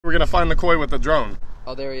we're gonna find the koi with the drone.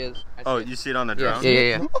 Oh, there he is. Oh, you see it on the drone?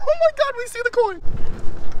 Yeah. Oh my god, we see the koi.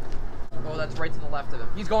 Oh, that's right to the left of him.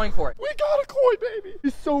 He's going for it. We got a koi, baby.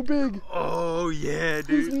 He's so big. Oh yeah,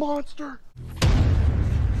 dude. He's monster.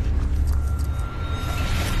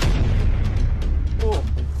 Oh.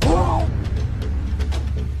 Oh.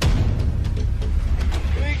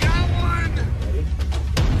 We got one.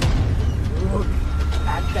 Look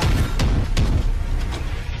at that.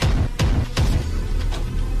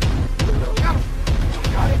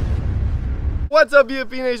 What's up,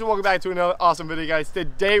 BFP Nation? Welcome back to another awesome video, guys.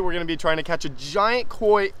 Today we're gonna be trying to catch a giant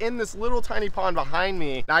koi in this little tiny pond behind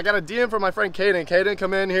me. Now I got a DM from my friend Caden. Caden,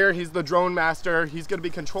 come in here. He's the drone master. He's gonna be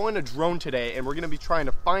controlling a drone today, and we're gonna be trying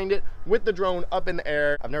to find it with the drone up in the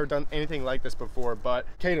air. I've never done anything like this before, but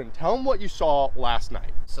Caden, tell him what you saw last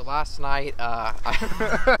night. So last night,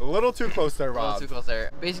 A little too close there, Rob. a little too close there.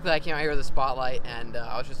 Basically, I came out here with a spotlight, and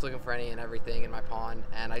I was just looking for any and everything in my pond,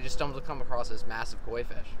 and I just stumbled to come across this massive koi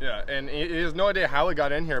fish. Yeah, and he has no idea how it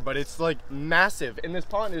got in here, but it's like massive, and this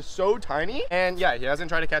pond is so tiny. And yeah, he hasn't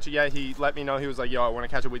tried to catch it yet. He let me know, he was like, yo, I want to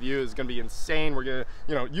catch it with you. It's gonna be insane. We're gonna,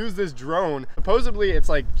 you know, use this drone. Supposedly it's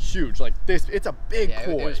like huge, like this. It's a big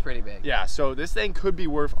koi. It was pretty big. Yeah, so this thing could be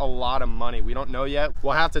worth a lot of money. We don't know yet.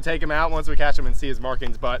 We'll have to take him out once we catch him and see his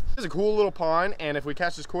markings, but it's a cool little pond, and if we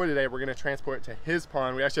catch this koi today, we're gonna transport it to his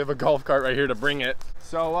pond. We actually have a golf cart right here to bring it.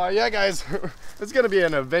 So yeah, guys, it's gonna be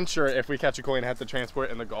an adventure if we catch a koi and have to transport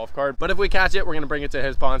it in the golf cart. But if we catch it, we're gonna bring it to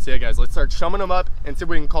his pond. So yeah, guys, let's start chumming them up and see if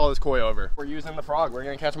we can call this koi over. We're using the frog. We're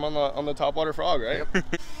gonna catch him on the topwater frog, right? Yep.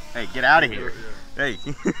 Hey, get out of here. Hey,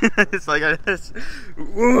 it's like this.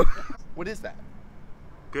 What is that?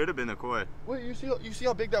 Could have been a koi. Wait, you see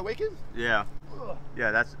how big that wake is? Yeah. Ugh.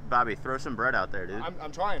 Yeah, that's Bobby. Throw some bread out there, dude.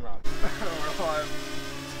 I'm trying, Rob.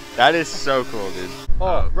 That is so cool, dude.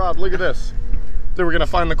 Oh, Rob, look at this. Dude, we're gonna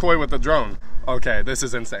find the koi with the drone. Okay, this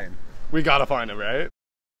is insane. We gotta find him, right?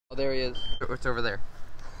 Oh, there he is. It's over there.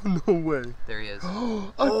 No way. There he is. I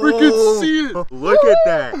freaking see it. Look at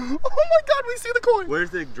that. Oh my god, we see the koi. Where's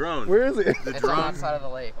the drone? Where is it? It's on that side of the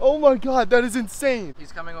lake. Oh my god, that is insane.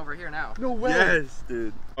 He's coming over here now. No way. Yes,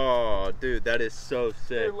 dude. Oh, dude, that is so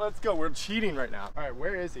sick. Dude, let's go. We're cheating right now. All right,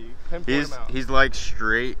 where is he? Pinpoint him out. He's like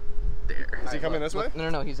straight there. Is he coming this way?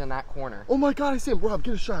 No, he's in that corner. Oh my god, I see him. Rob,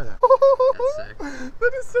 get a shot at that. That's sick.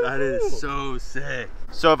 That is so That cool. is so sick.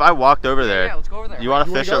 So if I walked over there, Yeah, let's go over there. you want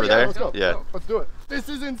to fish over there? Let's go. Yeah. Let's do it. This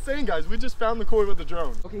is insane, guys. We just found the koi with the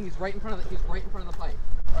drone. Okay, he's right in front of the pipe.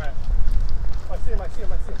 All right. I see him.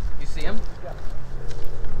 You see him? Yeah.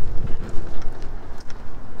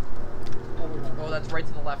 Oh, that's right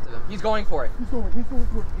to the left of him. He's going for it. He's going for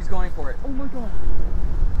it. He's going for it. Oh my god.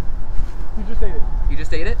 He just ate it. You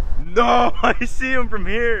just ate it? No, I see him from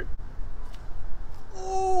here.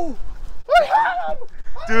 Oh! I had him!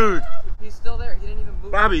 Dude. He's still there. He didn't even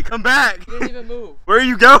move. Bobby, come back. He didn't even move. Where are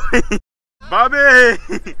you going? Bobby!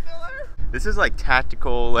 Still there? This is like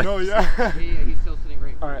tactical. Like, No, yeah. He's still sitting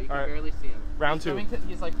right. All right, You can all right. barely see him. Round two.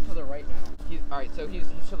 He's like to the right now. All right, so he's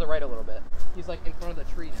to the right a little bit. He's like in front of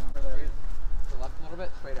the tree now. To the left a little bit,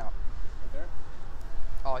 straight out. Right there?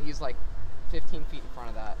 Oh, he's like 15 feet in front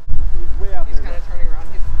of that. He's way out He's there. kind of turning around.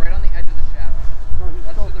 He's right on the edge of the shadow.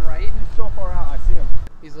 That's to the right. He's so far out. I see him.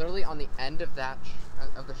 He's literally on the end of that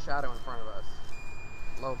of the shadow in front of us.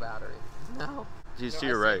 Low battery. No. he's No, to I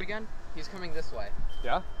your see him right. again. He's coming this way.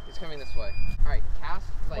 Yeah? He's coming this way. All right, cast.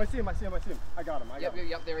 Like, Oh, I see him. I got him.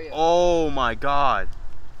 Yep, there he is. Oh my god.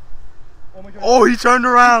 Oh my god. Oh, he turned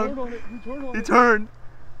around. He turned on it. He turned.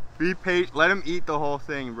 Be patient. Let him eat the whole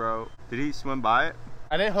thing, bro. Did he swim by it?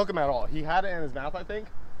 I didn't hook him at all. He had it in his mouth, I think.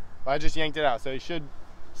 But I just yanked it out, so he should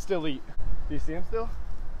still eat. Do you see him still?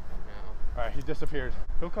 No. All right, he disappeared.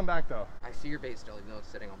 He'll come back though. I see your bait still, even though it's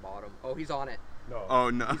sitting on bottom. Oh, he's on it. No. Oh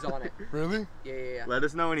no. He's on it. Really? Yeah. Let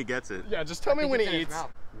us know when he gets it. Yeah, just tell me think when it's he in his eats.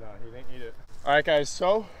 mouth. No, he didn't eat it. All right, guys,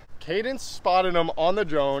 so Caden spotted him on the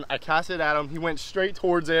drone. I cast it at him. He went straight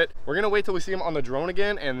towards it. We're gonna wait till we see him on the drone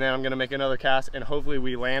again, and then I'm gonna make another cast, and hopefully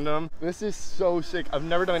we land him. This is so sick. I've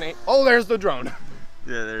never done any. Oh, there's the drone.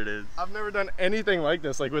 Yeah, there it is. I've never done anything like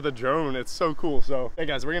this, like with a drone. It's so cool. So, hey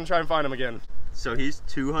guys, we're gonna try and find him again. So he's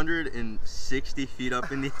 260 feet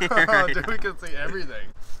up in the air. Oh, Right dude, we can see everything.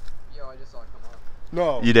 Yo, I just saw it come up.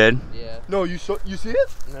 No. You did? Yeah. No, you see it?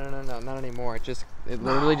 No, not anymore. It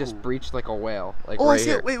literally just breached like a whale. Like Oh, right I see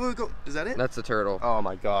here. it. Wait, go. Is that it? That's a turtle. Oh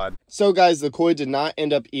my god. So guys, the koi did not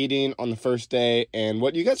end up eating on the first day, and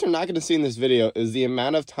what you guys are not going to see in this video is the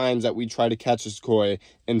amount of times that we tried to catch this koi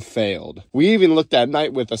and failed. We even looked at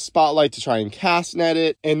night with a spotlight to try and cast net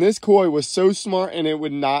it, and this koi was so smart and it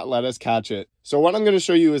would not let us catch it. So what I'm going to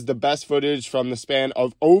show you is the best footage from the span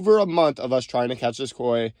of over a month of us trying to catch this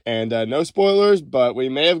koi. And no spoilers, but we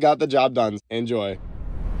may have got the job done. Enjoy.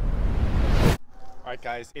 All right,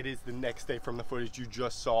 guys, it is the next day from the footage you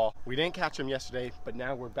just saw. We didn't catch him yesterday, but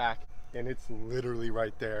now we're back, and it's literally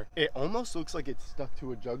right there. It almost looks like it's stuck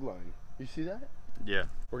to a jug line. You see that? Yeah.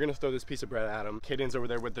 We're going to throw this piece of bread at him. Caden's over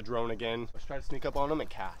there with the drone again. Let's try to sneak up on him and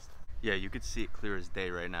cast. Yeah, you could see it clear as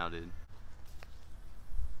day right now, dude.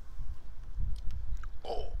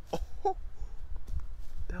 Oh.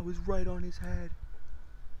 That was right on his head.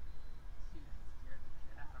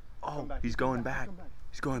 Oh, he's going back.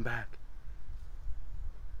 He's going back.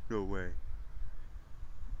 No way.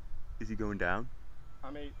 Is he going down?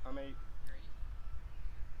 I'm eight.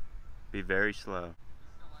 Be very slow.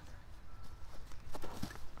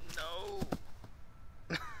 No.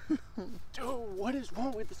 Dude, what is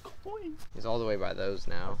wrong with this koi? He's all the way by those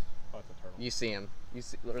now. Oh, it's a turtle. You see him. You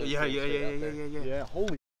see, literally Yeah, see him straight out there. Yeah,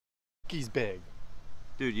 holy he's big.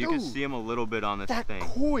 Dude, you can see him a little bit on this That thing.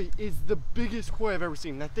 koi is the biggest koi I've ever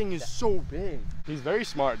seen. That thing is so big. He's very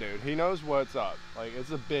smart, dude. He knows what's up. Like,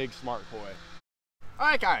 it's a big, smart koi. All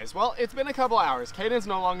right, guys. Well, it's been a couple hours. Caden's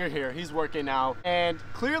no longer here. He's working now. And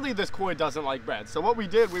clearly this koi doesn't like bread. So what we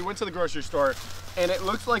did, we went to the grocery store, and it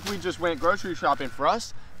looks like we just went grocery shopping for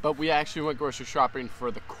us, but we actually went grocery shopping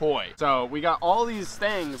for the koi. So we got all these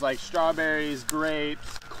things like strawberries,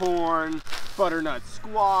 grapes, corn, butternut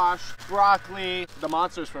squash, broccoli. The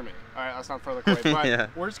monster's for me. All right, that's not for the koi, but Yeah.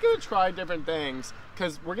 We're just gonna try different things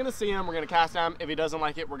because we're gonna see him, we're gonna cast him. If he doesn't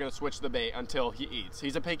like it, we're gonna switch the bait until he eats.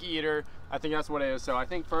 He's a picky eater. I think that's what it is. So I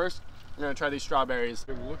think first, we're gonna try these strawberries.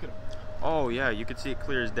 Dude, look at him. Oh yeah, you can see it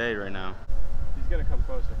clear as day right now. He's gonna come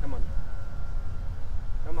closer, come on.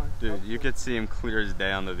 Come on. Dude, you could see him clear as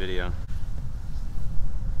day on the video.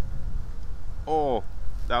 Oh,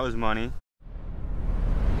 that was money.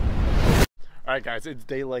 All right, guys, it's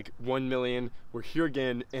day like 1 million. We're here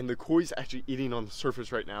again, and the koi's actually eating on the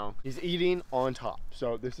surface right now. He's eating on top,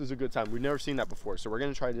 so this is a good time. We've never seen that before, so we're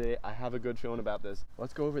gonna try today. I have a good feeling about this.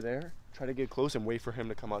 Let's go over there, try to get close, and wait for him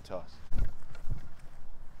to come out to us.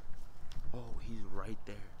 Oh, he's right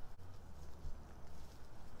there.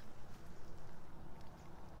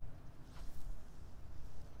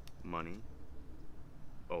 Money.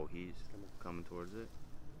 Oh, he's coming towards it.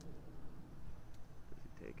 Does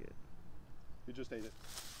he take it? He just ate it.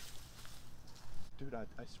 Dude, I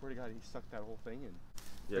swear to God, he sucked that whole thing in.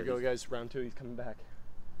 Yeah, There we go, guys, round 2, he's coming back.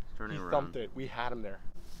 He's turning He around. thumped it. We had him there.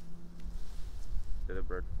 Did the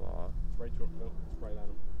bird fall off? Right to him. No, right at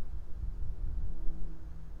him.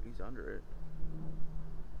 He's under it.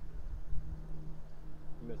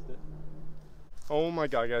 Missed it. Oh my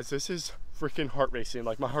God, guys, this is freaking heart racing.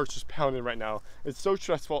 Like, my heart's just pounding right now. It's so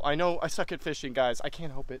stressful. I know I suck at fishing, guys. I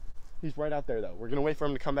can't help it. He's right out there though. We're gonna wait for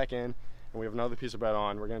him to come back in, and we have another piece of bread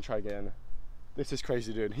on. We're gonna try again. This is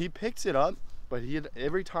crazy, dude. He picks it up, but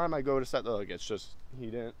every time I go to set the hook, it's just, he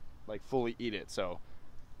didn't like fully eat it. So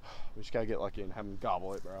we just gotta get lucky and have him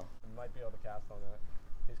gobble it, bro. I might be able to cast on that.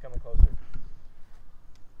 He's coming closer.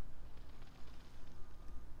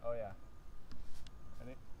 Oh yeah.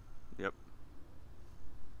 Ready? Yep.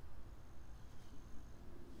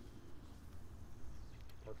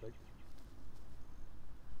 Perfect.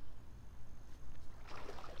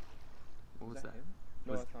 What was that? Him?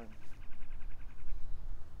 No, Was- that's fine.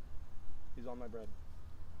 He's on my bread.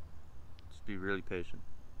 Just be really patient.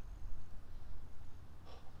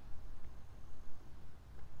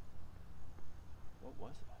 What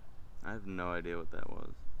was that? I have no idea what that was.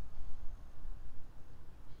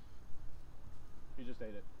 He just ate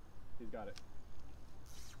it. He's got it.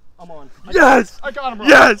 I'm on. Yes! I got him, bro.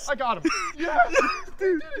 Yes! I got him. Yes!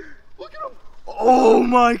 Dude. Look at him. Oh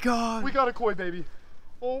my God! We got a koi, baby.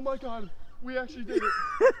 Oh my God. We actually did it.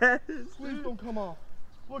 Yes, Please dude. don't come off.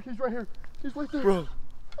 Look, he's right here. He's right there. Bro,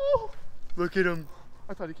 Oh, look at him.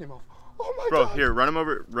 I thought he came off. Oh my Bro, God. here, run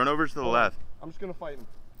over to the Hold on. left. I'm just gonna fight him.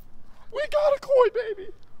 We got a koi, baby.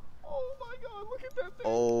 Oh my God, look at that thing.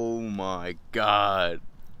 Oh my God.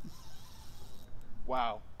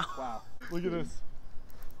 Wow. Wow. Look at this.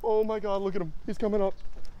 Oh my God, look at him. He's coming up.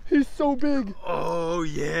 He's so big. Oh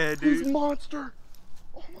yeah, He's dude. monster.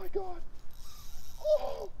 Oh my God.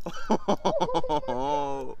 Oh.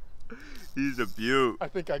 Oh, he's a beaut. I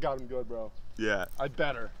think I got him good, bro. Yeah. I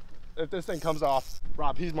better. If this thing comes off,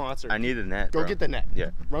 Rob, he's monster. I need a net. Go bro. get the net.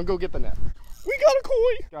 Yeah. Run, go get the net. We got a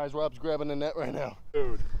koi. Guys, Rob's grabbing the net right now.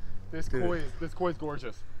 Dude, this koi's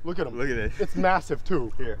gorgeous. Look at him. Look at this. It's massive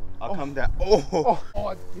too. Here, I'll come down. Oh.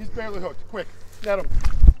 Oh, he's barely hooked. Quick, net him.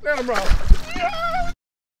 Net him, Rob. Yes!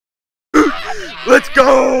 Let's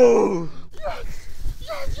go. Yes!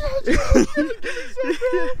 Yes!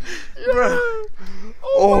 Bro.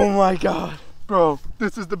 Oh my god. Bro,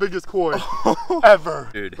 this is the biggest koi ever.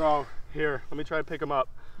 Dude. Bro, here, let me try to pick him up.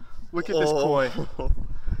 Look at this koi.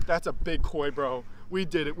 That's a big koi, bro. We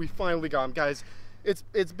did it. We finally got him. Guys,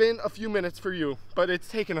 it's been a few minutes for you, but it's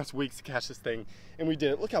taken us weeks to catch this thing, and we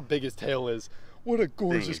did it. Look how big his tail is. What a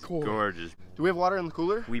gorgeous koi. Gorgeous. Do we have water in the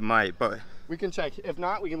cooler? We might, but we can check. If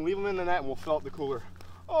not, we can leave him in the net and we'll fill up the cooler.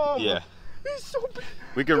 Oh, yeah. He's so big.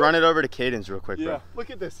 We could run it over to Caden's real quick, yeah, bro. Look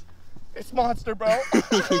at this. It's monster, bro.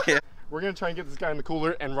 Yeah. We're gonna try and get this guy in the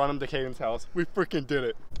cooler and run him to Caden's house. We freaking did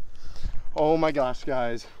it. Oh my gosh,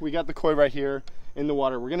 guys. We got the koi right here in the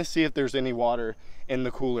water. We're gonna see if there's any water in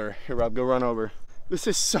the cooler. Here, Rob, go run over. This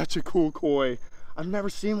is such a cool koi. I've never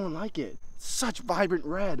seen one like it. Such vibrant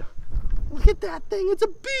red. Look at that thing, it's a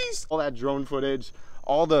beast. All that drone footage,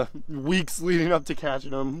 all the weeks leading up to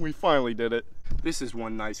catching them, we finally did it. This is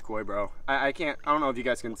one nice koi, bro. I don't know if you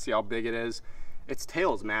guys can see how big it is. Its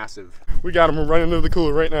tail is massive. We got him, we're running to the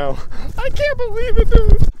cooler right now. I can't believe it,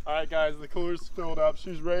 dude. All right, guys, the cooler's filled up.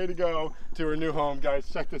 She's ready to go to her new home. Guys,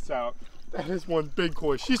 check this out. That is one big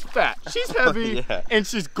koi. She's fat, she's heavy, yeah. And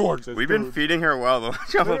she's gorgeous. We've been feeding her well the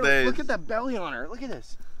couple days. Look at that belly on her, look at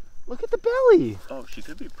this. Look at the belly. Oh, she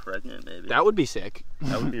could be pregnant, maybe. That would be sick.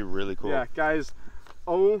 That would be really cool. Yeah, guys,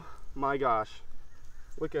 oh my gosh.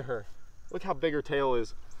 Look at her. Look how big her tail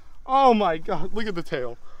is. Oh my god, look at the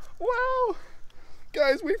tail. Wow.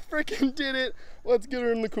 Guys, we freaking did it. Let's get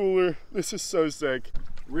her in the cooler. This is so sick.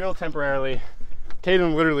 Real temporarily.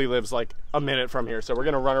 Caden literally lives like a minute from here, so we're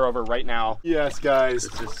gonna run her over right now. Yes, guys.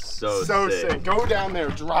 This is so sick. Go down there,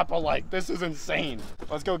 drop a like. This is insane.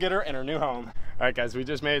 Let's go get her in her new home. All right, guys, we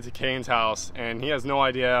just made it to Caden's house, and he has no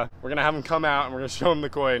idea. We're gonna have him come out, and we're gonna show him the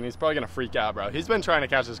koi, and he's probably gonna freak out, bro. He's been trying to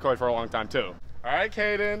catch this koi for a long time, too. All right,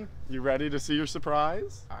 Caden, you ready to see your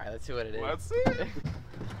surprise? All right, let's see what it is. Let's see it.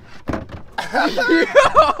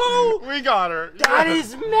 We got her. That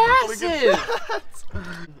is massive.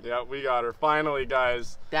 Yeah, we got her. Finally,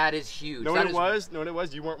 guys. That is huge. Know what it was? Know what it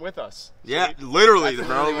was? You weren't with us. Yeah, literally,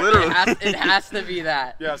 bro. Literally. It has to be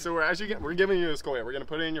that. Yeah, so we're giving you this koi. We're gonna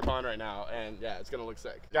put it in your pond right now, and yeah, it's gonna look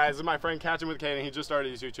sick. Guys, this is my friend Catching with Caden. He just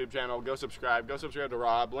started his YouTube channel. Go subscribe. Go subscribe to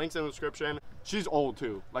Rob. Links in the description. She's old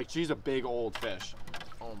too. Like, she's a big old fish.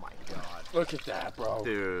 Oh my god. Look at that, bro.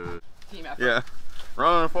 Dude. Team effort. Yeah.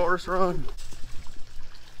 Run, Forrest, run.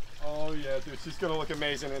 Oh yeah, dude, she's gonna look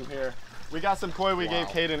amazing in here. We got some koi we gave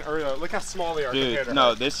Caden earlier. Look how small they are compared to no,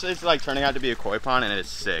 her. this is like turning out to be a koi pond, and it's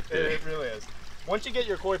sick, dude. It really is. Once you get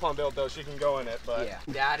your koi pond built, though, she can go in it. But yeah,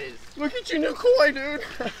 that is. Look at your new koi, dude.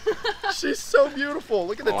 She's so beautiful.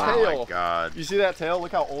 Look at the tail. Oh my god. You see that tail?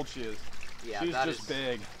 Look how old she is. Yeah, she's that just is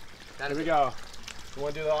big. That Here is we go. You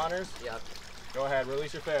want to do the honors? Yep. Go ahead,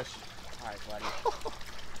 release your fish. All right, buddy.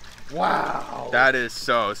 Wow. That is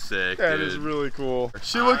so sick, That dude. is really cool.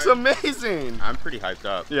 She looks amazing. I'm pretty hyped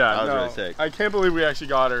up. Yeah, that was no, really sick. I can't believe we actually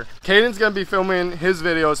got her. Caden's gonna be filming his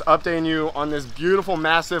videos, updating you on this beautiful,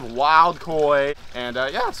 massive, wild koi. And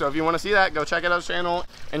yeah, so if you want to see that, go check out his channel.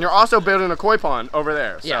 And you're also building a koi pond over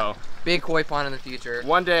there. Yeah. So Big koi pond in the future.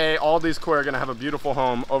 one day, all these koi are gonna have a beautiful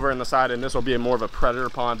home over in the side, and this will be more of a predator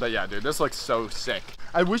pond. But yeah, dude, this looks so sick.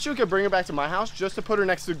 I wish you could bring her back to my house just to put her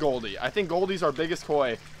next to Goldie. I think Goldie's our biggest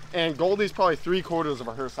koi. And Goldie's probably 3/4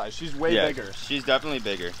 of her size. She's way bigger. She's definitely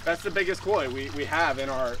bigger. That's the biggest koi we have in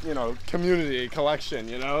our, community collection,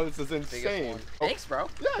 This is insane. Thanks, bro.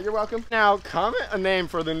 Yeah, you're welcome. Now, comment a name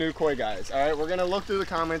for the new koi guys, all right? We're going to look through the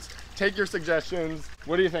comments, take your suggestions.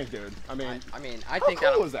 What do you think, dude? I think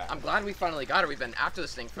how cool is that? I'm glad we finally got her. We've been after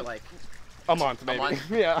this thing for like a month, maybe. A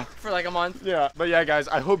month? Yeah. For like a month. Yeah, but yeah, guys,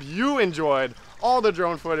 I hope you enjoyed all the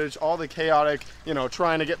drone footage, all the chaotic,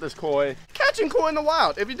 trying to get this koi. Catching koi in the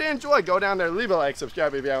wild. If you did enjoy, go down there, leave a like,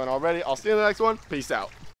 subscribe if you haven't already. I'll see you in the next one. Peace out.